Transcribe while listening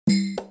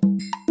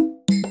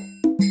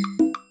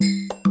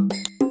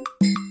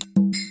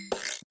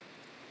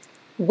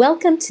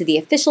Welcome to the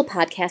official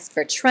podcast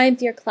for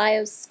Triumvir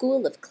Clio's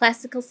School of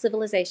Classical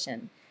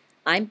Civilization.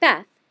 I'm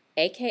Beth,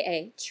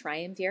 aka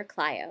Triumvir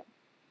Clio.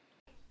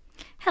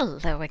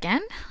 Hello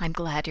again. I'm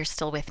glad you're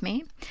still with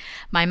me.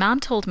 My mom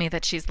told me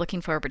that she's looking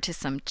forward to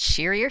some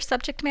cheerier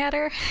subject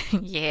matter.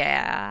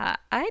 Yeah,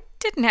 I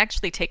didn't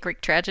actually take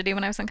Greek tragedy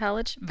when I was in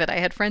college, but I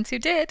had friends who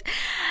did.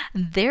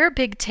 Their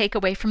big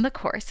takeaway from the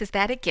course is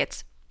that it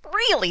gets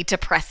really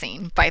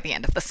depressing by the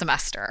end of the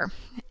semester.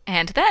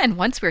 And then,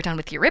 once we're done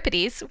with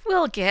Euripides,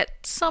 we'll get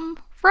some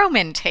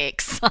Roman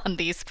takes on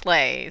these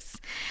plays.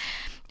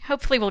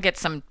 Hopefully we'll get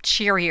some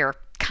cheerier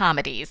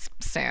comedies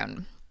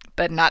soon.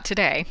 But not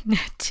today.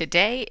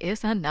 Today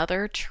is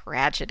another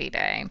tragedy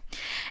day.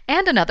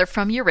 And another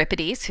from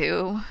Euripides,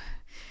 who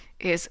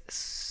is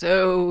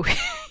so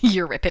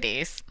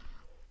Euripides.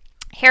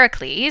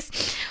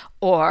 Heracles,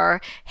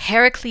 or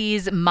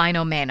Heracles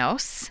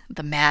Meinomaios,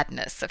 the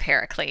madness of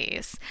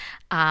Heracles.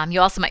 You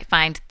also might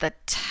find the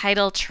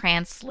title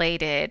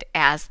translated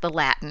as the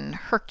Latin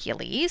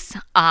Hercules.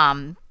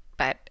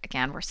 But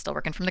again, we're still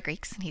working from the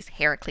Greeks, and he's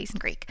Heracles in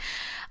Greek.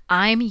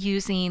 I'm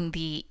using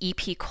the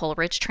E.P.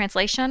 Coleridge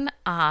translation.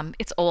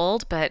 It's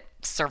old, but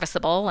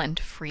serviceable and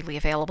freely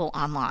available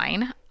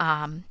online.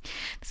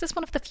 This is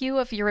one of the few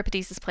of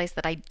Euripides' plays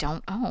that I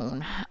don't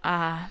own.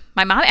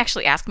 My mom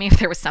actually asked me if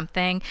there was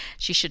something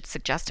she should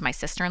suggest to my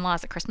sister-in-law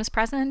as a Christmas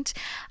present.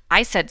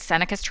 I said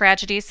Seneca's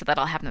tragedies so that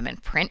I'll have them in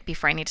print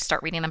before I need to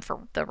start reading them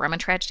for the Roman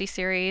tragedy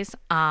series.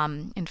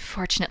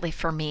 Unfortunately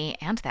for me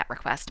and that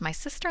request, my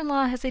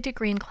sister-in-law has a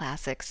degree in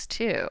classics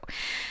too.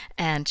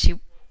 And she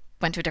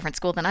went to a different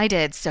school than I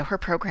did, so her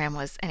program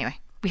was, anyway,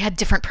 we had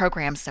different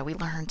programs, so we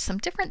learned some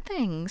different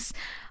things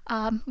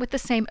with the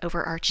same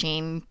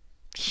overarching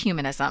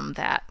humanism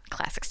that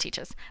classics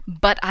teaches.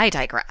 But I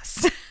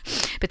digress.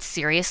 But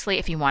seriously,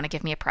 if you want to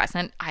give me a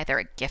present, either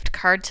a gift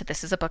card to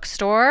This Is a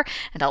Bookstore,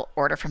 and I'll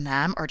order from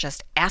them, or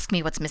just ask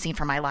me what's missing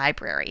from my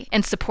library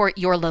and support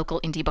your local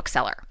indie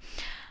bookseller.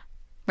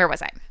 Where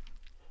was I?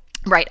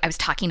 Right, I was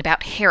talking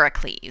about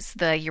Heracles,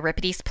 the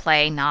Euripides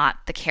play, not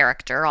the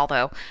character,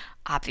 although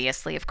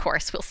obviously, of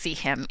course, we'll see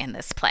him in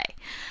this play.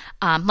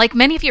 Like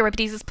many of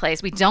Euripides'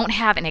 plays, we don't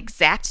have an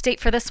exact date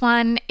for this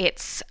one.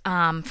 It's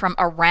from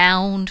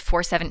around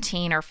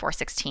 417 or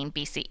 416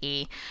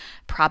 BCE,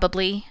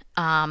 probably.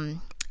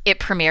 It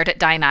premiered at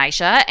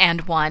Dionysia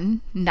and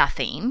won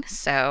nothing,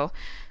 so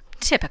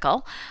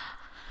typical.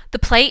 The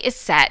play is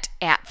set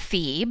at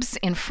Thebes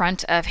in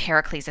front of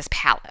Heracles'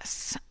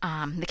 palace.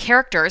 The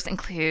characters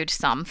include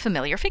some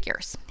familiar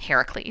figures.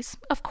 Heracles,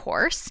 of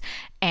course,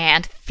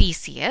 and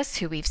Theseus,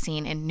 who we've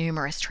seen in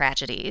numerous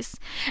tragedies,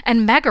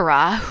 and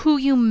Megara, who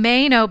you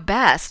may know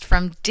best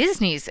from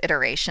Disney's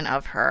iteration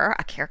of her,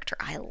 a character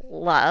I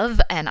love,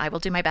 and I will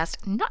do my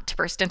best not to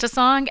burst into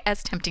song,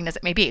 as tempting as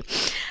it may be.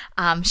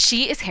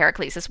 She is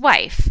Heracles'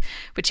 wife,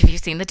 which if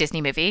you've seen the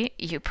Disney movie,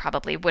 you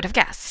probably would have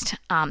guessed.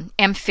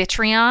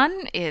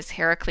 Amphitryon is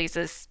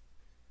Heracles'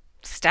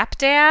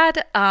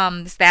 stepdad.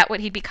 Is that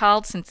what he'd be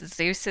called, since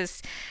Zeus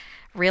is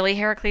really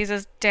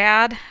Heracles'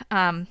 dad?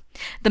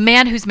 The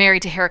man who's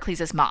married to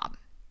Heracles' mom,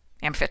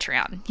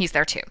 Amphitryon, he's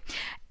there too.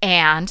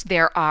 And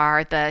there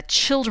are the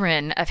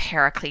children of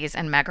Heracles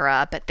and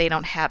Megara, but they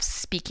don't have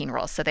speaking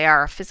roles. So they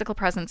are a physical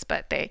presence,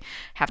 but they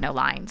have no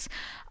lines,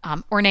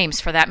 or names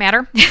for that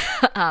matter.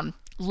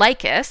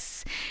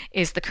 Lycus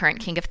is the current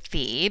king of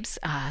Thebes,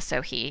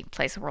 so he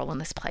plays a role in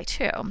this play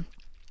too.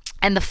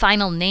 And the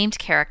final named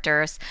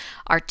characters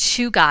are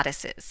two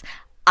goddesses,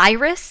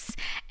 Iris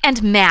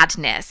and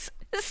Madness.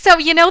 So,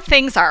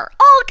 things are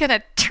all going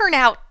to turn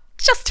out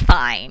just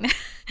fine.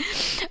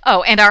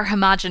 Oh, and our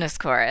homogeneous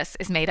chorus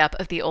is made up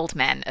of the old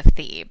men of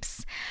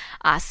Thebes.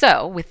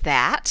 So, with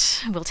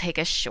that, we'll take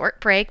a short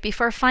break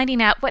before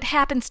finding out what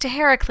happens to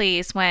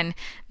Heracles when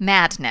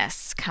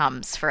Madness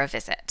comes for a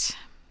visit.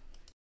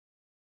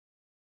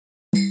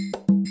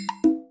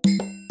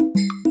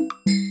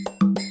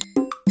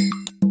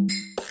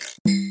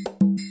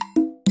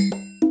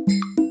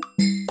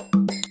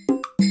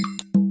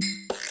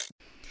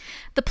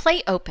 The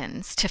play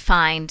opens to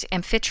find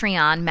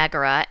Amphitryon,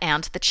 Megara,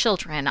 and the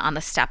children on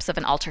the steps of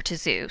an altar to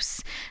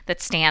Zeus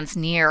that stands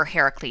near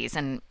Heracles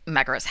and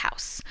Megara's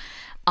house.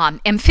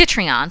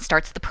 Amphitryon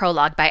starts the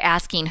prologue by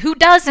asking, who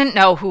doesn't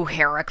know who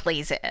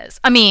Heracles is?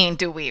 I mean,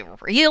 do we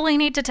really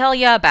need to tell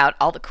you about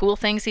all the cool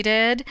things he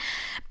did?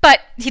 But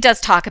he does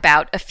talk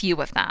about a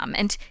few of them,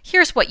 and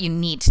here's what you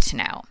need to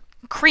know.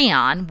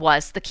 Creon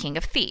was the king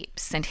of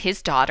Thebes, and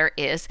his daughter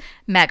is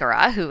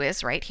Megara, who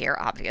is right here,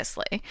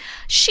 obviously.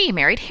 She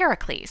married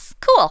Heracles.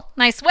 Cool,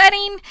 nice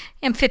wedding.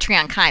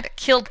 Amphitryon kind of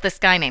killed this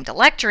guy named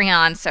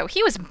Electryon, so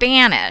he was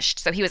banished.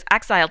 So he was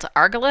exiled to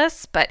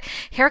Argolis, but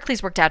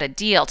Heracles worked out a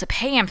deal to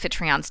pay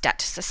Amphitryon's debt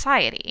to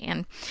society.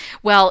 And,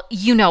 well,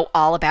 you know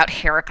all about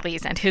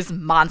Heracles and his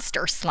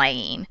monster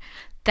slaying.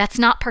 That's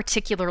not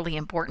particularly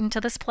important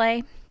to this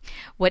play.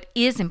 What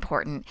is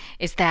important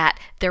is that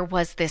there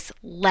was this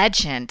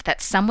legend that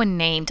someone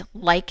named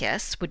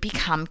Lycus would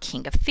become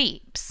king of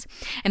Thebes.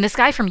 And this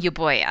guy from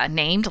Euboea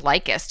named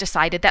Lycus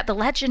decided that the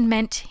legend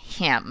meant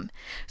him.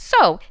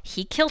 So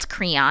he killed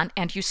Creon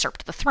and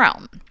usurped the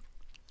throne.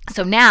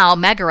 So now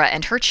Megara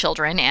and her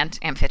children, and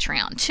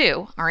Amphitryon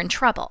too, are in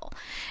trouble.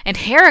 And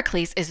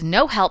Heracles is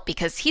no help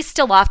because he's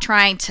still off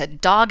trying to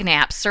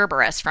dognap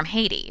Cerberus from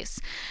Hades.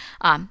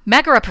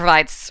 Megara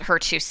provides her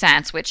 2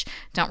 cents, which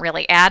don't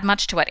really add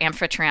much to what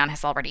Amphitryon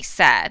has already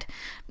said.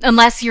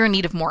 Unless you're in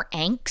need of more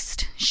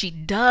angst, she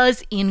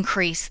does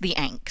increase the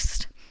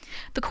angst.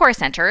 The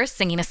chorus enters,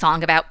 singing a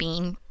song about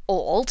being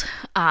old.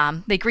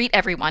 They greet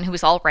everyone who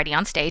is already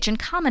on stage and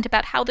comment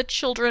about how the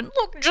children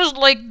look just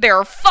like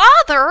their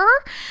father.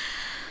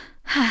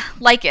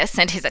 Lycus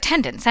and his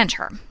attendants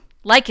enter.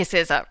 Lycus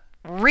is a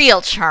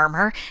real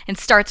charmer and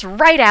starts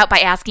right out by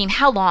asking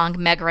how long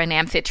Megara and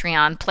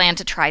Amphitryon plan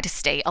to try to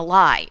stay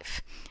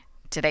alive.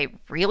 Do they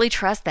really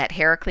trust that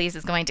Heracles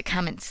is going to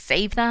come and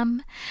save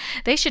them?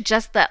 They should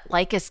just let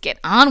Lycus get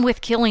on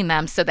with killing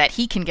them so that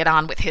he can get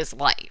on with his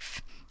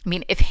life. I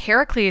mean, if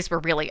Heracles were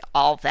really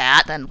all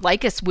that, then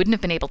Lycus wouldn't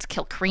have been able to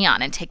kill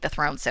Creon and take the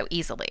throne so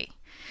easily.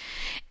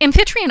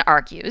 Amphitryon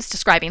argues,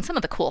 describing some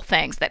of the cool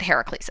things that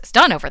Heracles has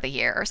done over the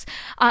years,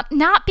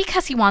 not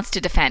because he wants to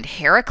defend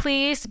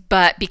Heracles,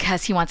 but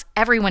because he wants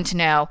everyone to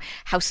know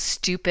how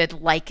stupid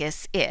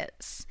Lycus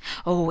is.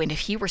 Oh, and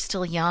if he were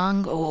still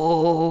young,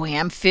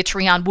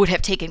 Amphitryon would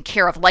have taken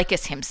care of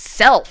Lycus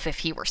himself if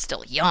he were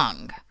still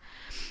young.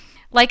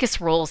 Lycus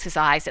rolls his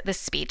eyes at this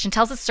speech and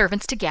tells his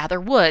servants to gather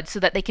wood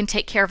so that they can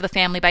take care of the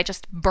family by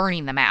just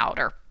burning them out,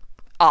 or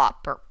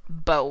up, or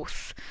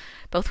both.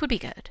 Both would be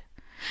good.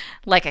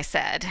 Like I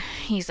said,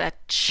 he's a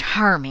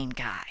charming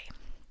guy.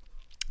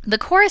 The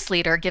chorus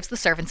leader gives the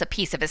servants a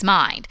piece of his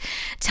mind,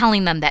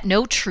 telling them that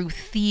no true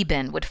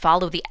Theban would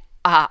follow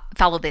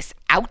this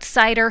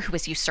outsider who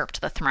has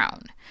usurped the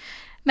throne.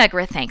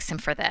 Megara thanks him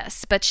for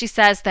this, but she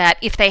says that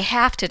if they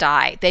have to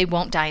die, they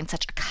won't die in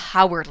such a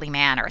cowardly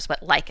manner as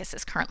what Lycus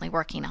is currently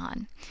working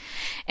on.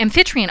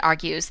 Amphitryon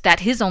argues that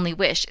his only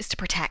wish is to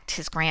protect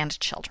his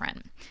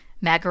grandchildren.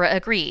 Megara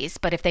agrees,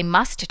 but if they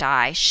must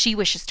die, she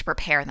wishes to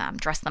prepare them,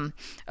 dress them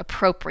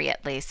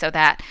appropriately so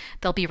that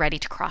they'll be ready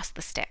to cross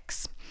the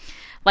Styx.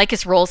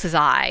 Lycus rolls his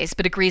eyes,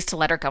 but agrees to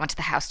let her go into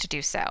the house to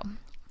do so.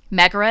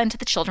 Megara and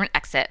the children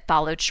exit,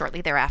 followed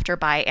shortly thereafter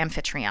by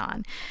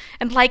Amphitryon,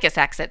 and Lycus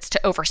exits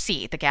to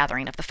oversee the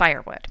gathering of the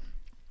firewood.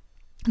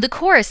 The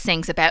chorus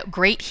sings about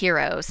great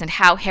heroes and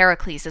how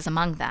Heracles is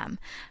among them.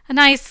 A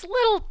nice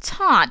little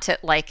taunt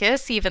at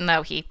Lycus, even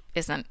though he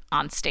isn't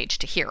on stage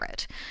to hear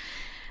it.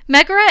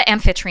 Megara,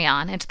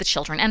 Amphitryon, and the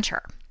children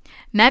enter.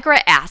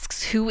 Megara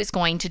asks who is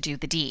going to do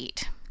the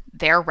deed.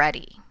 They're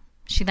ready.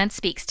 She then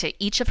speaks to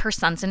each of her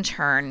sons in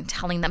turn,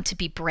 telling them to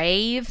be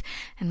brave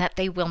and that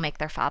they will make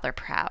their father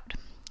proud.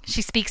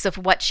 She speaks of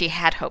what she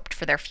had hoped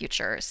for their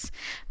futures,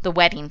 the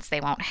weddings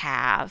they won't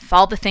have,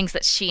 all the things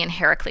that she and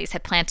Heracles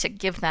had planned to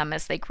give them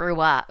as they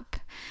grew up.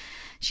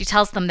 She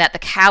tells them that the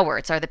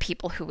cowards are the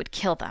people who would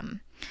kill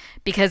them,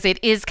 because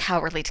it is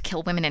cowardly to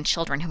kill women and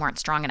children who aren't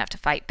strong enough to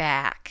fight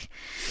back.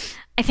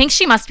 I think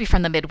she must be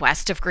from the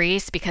Midwest of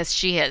Greece because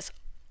she is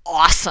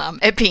awesome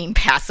at being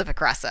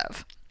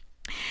passive-aggressive.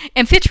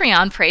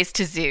 Amphitryon prays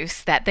to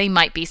Zeus that they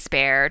might be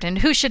spared, and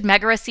who should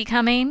Megara see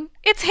coming?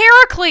 It's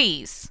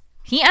Heracles!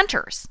 He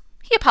enters.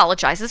 He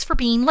apologizes for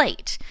being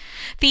late.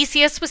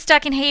 Theseus was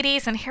stuck in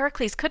Hades, and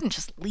Heracles couldn't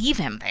just leave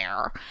him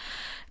there.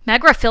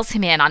 Megara fills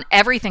him in on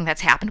everything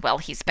that's happened while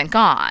he's been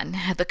gone.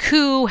 The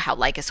coup, how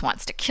Lycus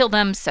wants to kill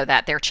them so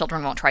that their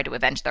children won't try to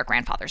avenge their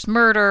grandfather's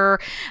murder,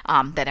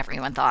 that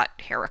everyone thought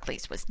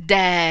Heracles was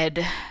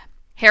dead.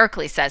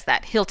 Heracles says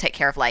that he'll take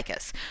care of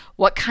Lycus.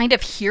 What kind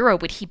of hero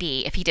would he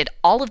be if he did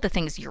all of the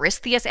things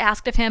Eurystheus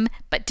asked of him,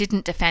 but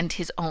didn't defend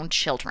his own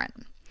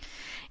children?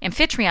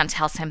 Amphitryon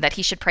tells him that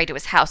he should pray at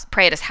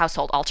his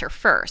household altar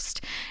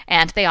first,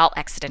 and they all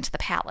exit into the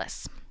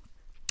palace.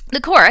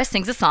 The chorus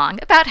sings a song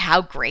about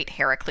how great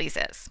Heracles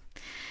is.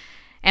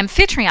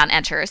 Amphitryon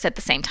enters at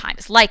the same time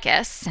as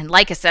Lycus, and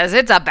Lycus says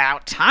it's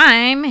about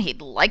time.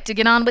 He'd like to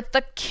get on with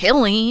the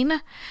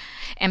killing.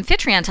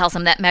 Amphitryon tells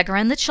him that Megara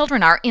and the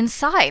children are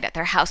inside at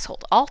their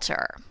household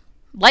altar.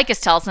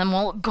 Lycus tells him,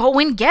 well, go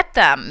and get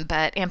them,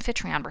 but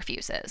Amphitryon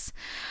refuses.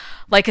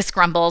 Lycus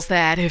grumbles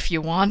that if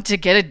you want to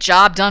get a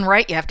job done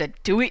right, you have to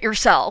do it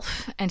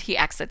yourself, and he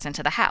exits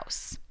into the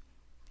house.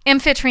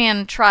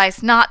 Amphitryon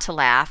tries not to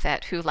laugh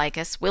at who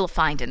Lycus will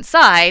find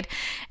inside,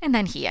 and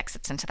then he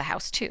exits into the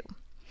house too.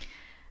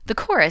 The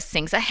chorus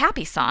sings a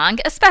happy song,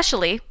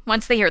 especially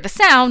once they hear the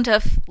sound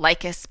of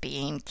Lycus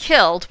being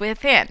killed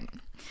within.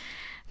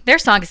 Their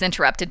song is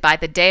interrupted by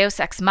the Deus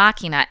Ex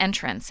Machina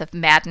entrance of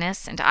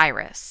Madness and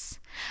Iris.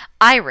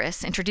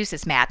 Iris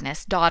introduces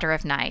Madness, daughter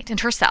of night, and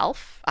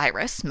herself,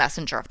 Iris,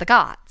 messenger of the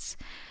gods.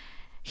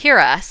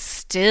 Hera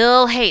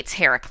still hates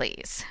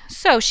Heracles,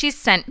 so she's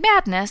sent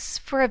Madness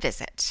for a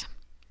visit.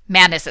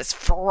 Madness is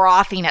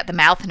frothing at the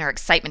mouth in her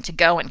excitement to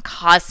go and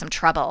cause some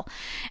trouble,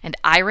 and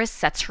Iris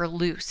sets her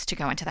loose to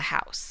go into the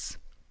house.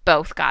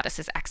 Both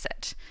goddesses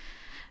exit.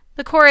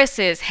 The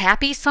chorus's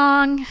happy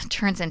song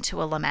turns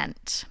into a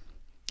lament.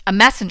 A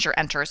messenger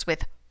enters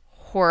with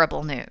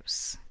horrible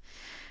news.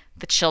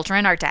 The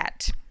children are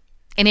dead.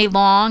 In a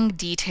long,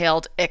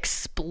 detailed,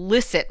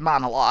 explicit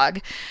monologue,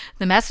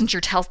 the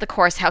messenger tells the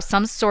chorus how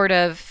some sort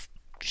of,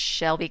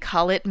 shall we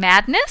call it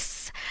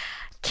madness,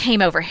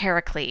 came over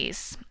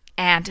Heracles,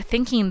 and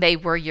thinking they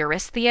were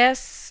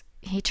Eurystheus,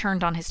 he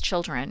turned on his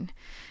children,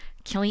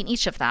 killing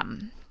each of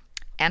them,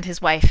 and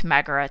his wife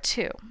Megara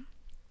too.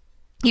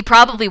 He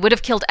probably would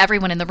have killed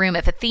everyone in the room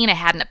if Athena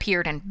hadn't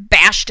appeared and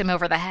bashed him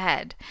over the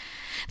head.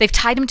 They've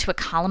tied him to a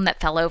column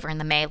that fell over in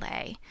the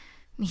melee.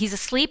 He's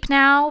asleep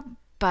now,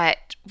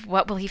 but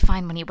what will he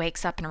find when he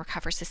wakes up and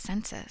recovers his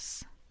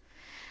senses?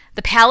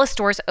 The palace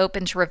doors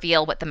open to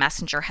reveal what the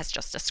messenger has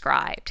just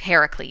described.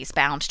 Heracles,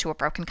 bound to a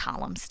broken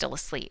column, still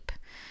asleep.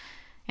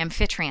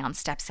 Amphitryon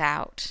steps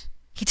out.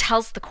 He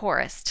tells the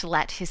chorus to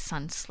let his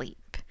son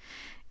sleep.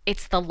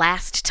 It's the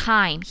last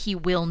time he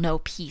will know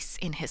peace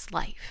in his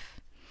life.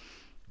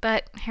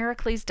 But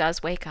Heracles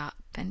does wake up,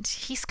 and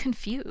he's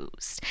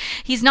confused.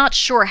 He's not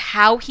sure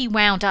how he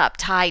wound up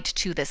tied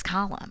to this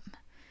column.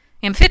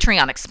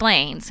 Amphitryon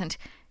explains, and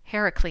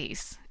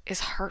Heracles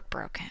is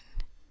heartbroken.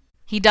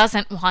 He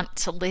doesn't want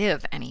to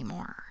live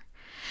anymore.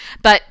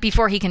 But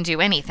before he can do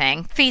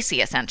anything,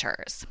 Theseus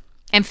enters.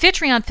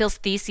 Amphitryon fills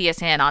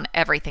Theseus in on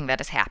everything that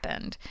has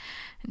happened.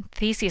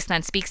 Theseus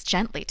then speaks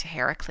gently to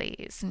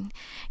Heracles. And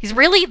he's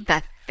really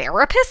the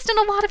therapist in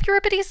a lot of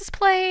Euripides'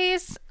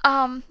 plays.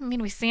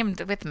 We see him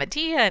with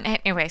Medea. And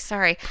anyway,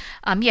 sorry.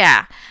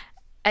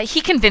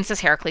 He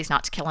convinces Heracles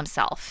not to kill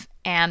himself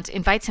and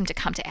invites him to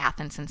come to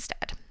Athens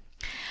instead.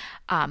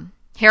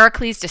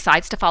 Heracles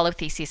decides to follow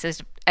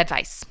Theseus'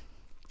 advice.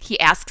 He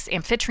asks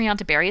Amphitryon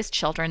to bury his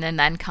children and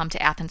then come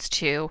to Athens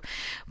too,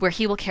 where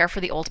he will care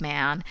for the old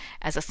man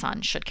as a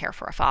son should care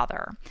for a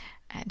father.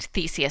 And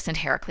Theseus and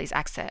Heracles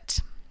exit.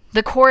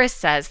 The chorus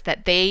says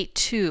that they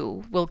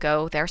too will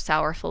go their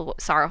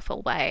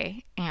sorrowful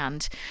way,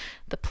 and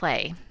the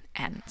play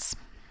ends.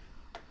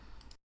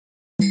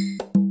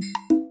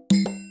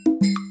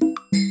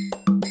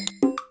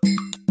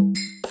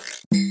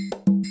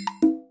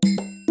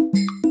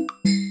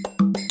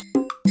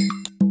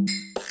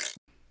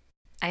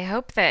 I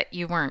hope that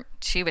you weren't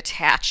too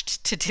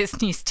attached to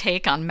Disney's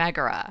take on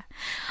Megara.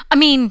 I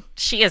mean,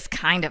 she is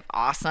kind of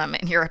awesome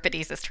in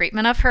Euripides'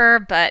 treatment of her,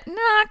 but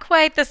not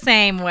quite the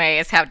same way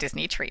as how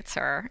Disney treats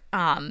her.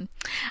 I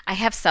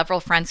have several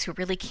friends who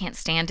really can't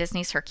stand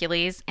Disney's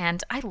Hercules,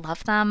 and I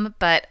love them,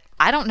 but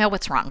I don't know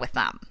what's wrong with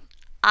them.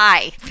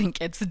 I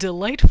think it's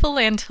delightful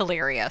and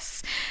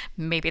hilarious.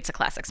 Maybe it's a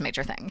classics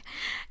major thing.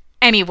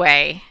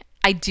 Anyway,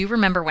 I do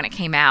remember when it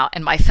came out,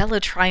 and my fellow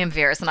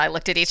triumvirs and I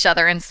looked at each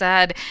other and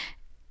said,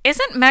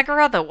 "Isn't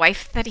Megara the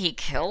wife that he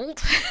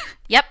killed?"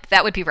 Yep,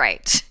 that would be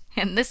right.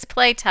 And this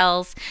play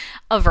tells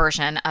a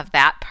version of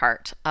that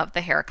part of the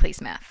Heracles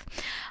myth.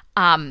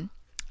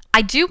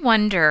 I do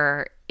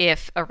wonder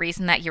if a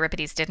reason that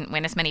Euripides didn't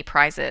win as many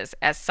prizes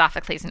as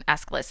Sophocles and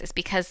Aeschylus is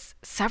because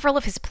several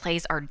of his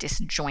plays are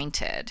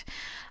disjointed.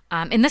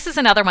 And this is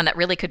another one that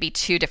really could be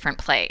two different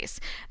plays.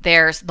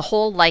 There's the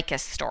whole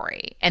Lycus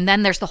story, and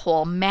then there's the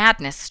whole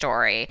Madness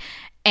story.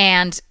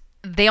 And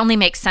they only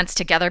make sense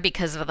together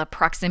because of the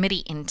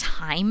proximity in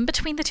time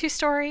between the two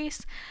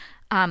stories.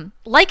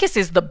 Lycus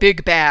is the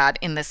big bad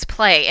in this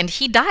play, and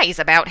he dies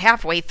about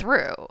halfway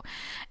through.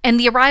 And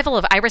the arrival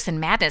of Iris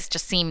and Madness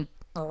just seemed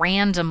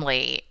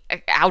randomly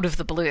out of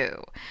the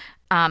blue.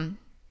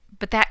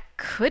 But that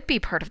could be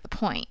part of the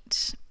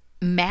point.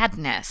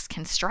 Madness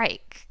can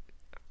strike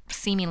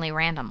seemingly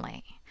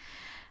randomly.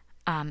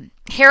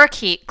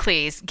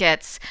 Heracles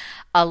gets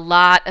a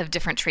lot of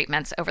different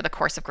treatments over the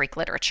course of Greek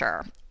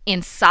literature.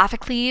 In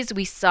Sophocles,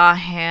 we saw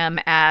him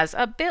as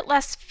a bit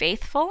less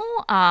faithful,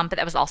 but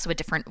that was also a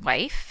different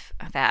wife.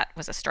 That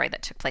was a story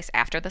that took place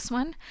after this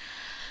one.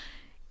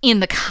 In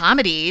the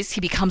comedies,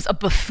 he becomes a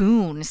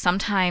buffoon,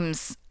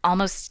 sometimes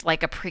almost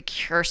like a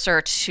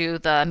precursor to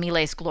the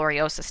Miles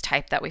Gloriosus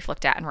type that we've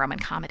looked at in Roman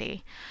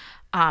comedy.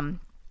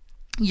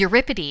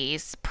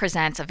 Euripides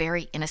presents a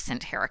very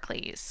innocent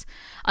Heracles.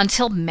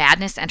 Until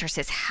Madness enters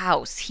his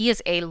house, he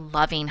is a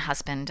loving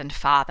husband and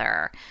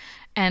father.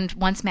 And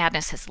once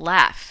Madness has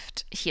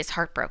left, he is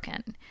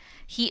heartbroken.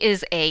 He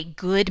is a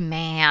good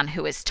man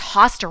who is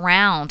tossed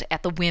around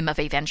at the whim of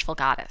a vengeful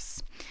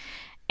goddess.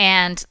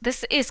 And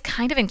this is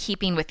kind of in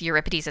keeping with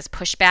Euripides'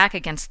 pushback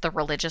against the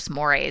religious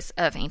mores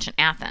of ancient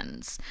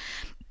Athens.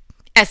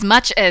 As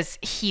much as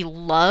he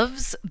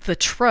loves the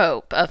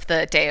trope of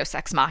the deus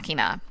ex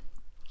machina,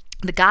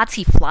 the gods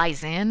he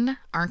flies in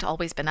aren't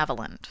always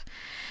benevolent.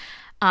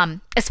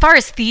 As far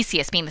as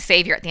Theseus being the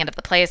savior at the end of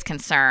the play is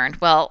concerned,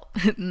 well,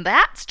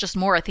 that's just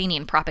more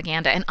Athenian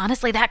propaganda. And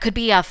honestly, that could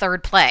be a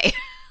third play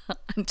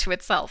unto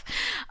itself.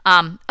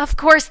 Of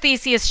course,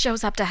 Theseus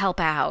shows up to help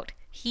out.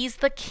 He's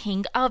the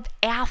king of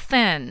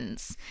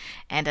Athens.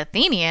 And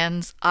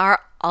Athenians are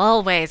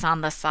always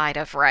on the side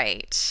of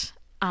right.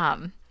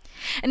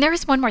 And there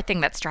is one more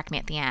thing that struck me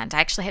at the end. I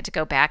actually had to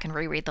go back and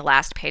reread the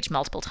last page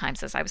multiple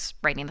times as I was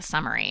writing the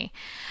summary.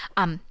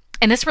 And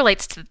this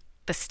relates to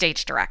the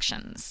stage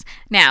directions.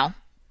 Now,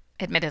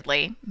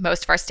 admittedly,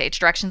 most of our stage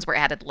directions were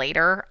added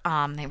later.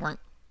 They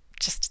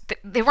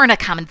weren't a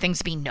common thing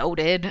to be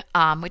noted,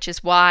 which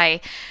is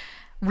why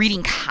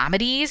reading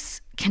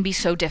comedies can be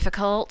so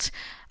difficult.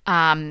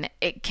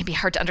 It can be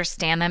hard to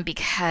understand them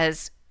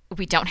because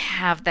we don't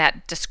have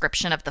that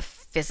description of the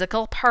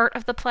physical part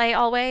of the play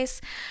always.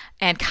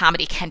 And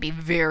comedy can be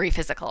very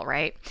physical,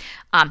 right?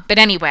 But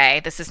anyway,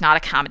 this is not a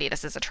comedy.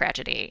 This is a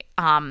tragedy.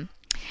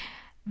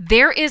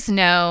 There is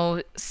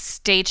no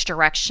stage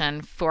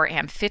direction for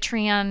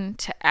Amphitryon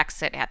to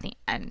exit at the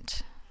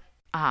end.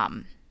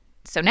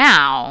 So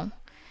now,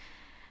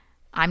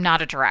 I'm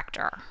not a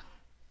director,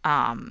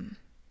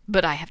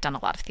 but I have done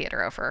a lot of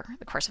theater over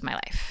the course of my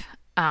life.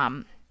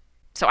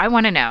 So I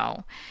want to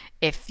know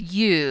if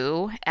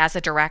you, as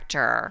a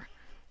director,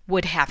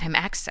 would have him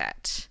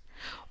exit,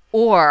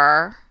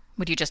 or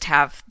would you just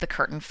have the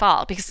curtain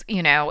fall? Because,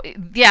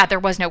 there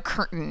was no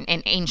curtain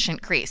in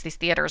ancient Greece. These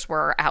theaters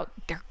were out.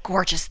 They're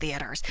gorgeous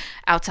theaters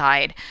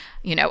outside,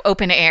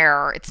 open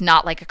air. It's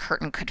not like a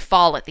curtain could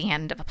fall at the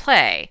end of a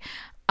play.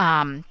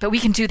 But we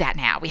can do that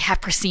now. We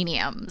have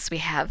prosceniums. We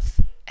have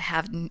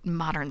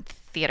modern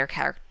theater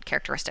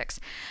characteristics.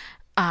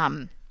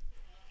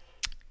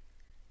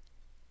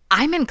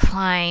 I'm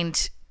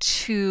inclined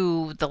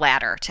to the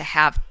latter, to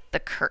have the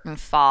curtain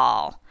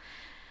fall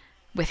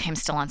with him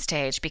still on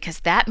stage,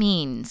 because that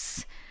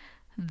means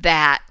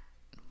that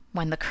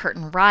when the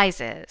curtain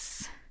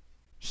rises,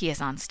 he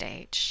is on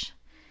stage.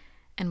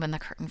 And when the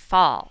curtain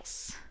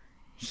falls,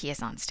 he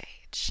is on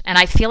stage. And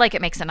I feel like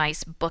it makes a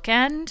nice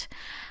bookend.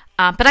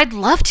 But I'd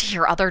love to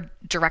hear other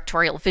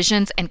directorial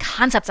visions and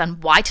concepts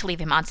on why to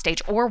leave him on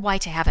stage or why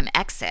to have him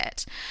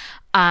exit.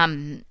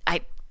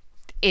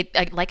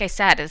 Like I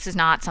said, this is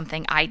not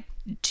something I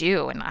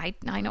do, and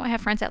I know I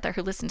have friends out there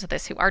who listen to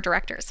this who are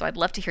directors, so I'd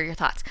love to hear your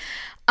thoughts.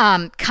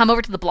 Come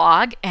over to the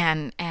blog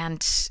and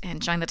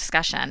join the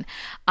discussion.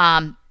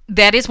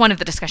 That is one of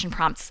the discussion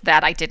prompts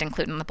that I did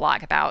include in the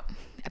blog about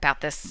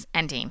this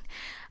ending.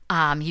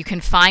 You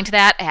can find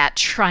that at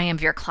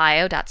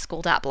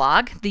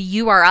triumvirclio.school.blog. The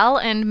URL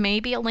and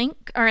maybe a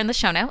link are in the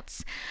show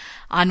notes.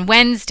 On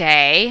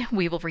Wednesday,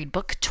 we will read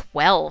book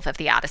 12 of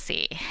the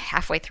Odyssey,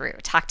 halfway through.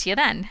 Talk to you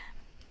then.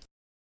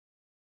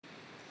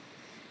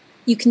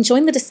 You can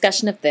join the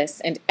discussion of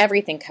this and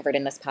everything covered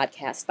in this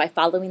podcast by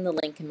following the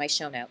link in my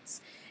show notes.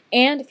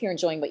 And if you're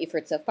enjoying what you've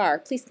heard so far,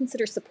 please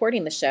consider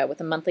supporting the show with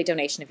a monthly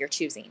donation of your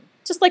choosing,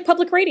 just like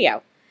public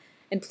radio.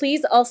 And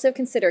please also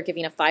consider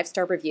giving a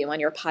 5-star review on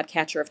your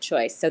podcatcher of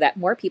choice so that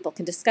more people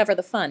can discover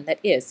the fun that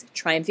is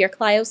Triumvir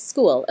Clio's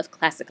School of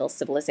Classical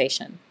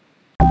Civilization.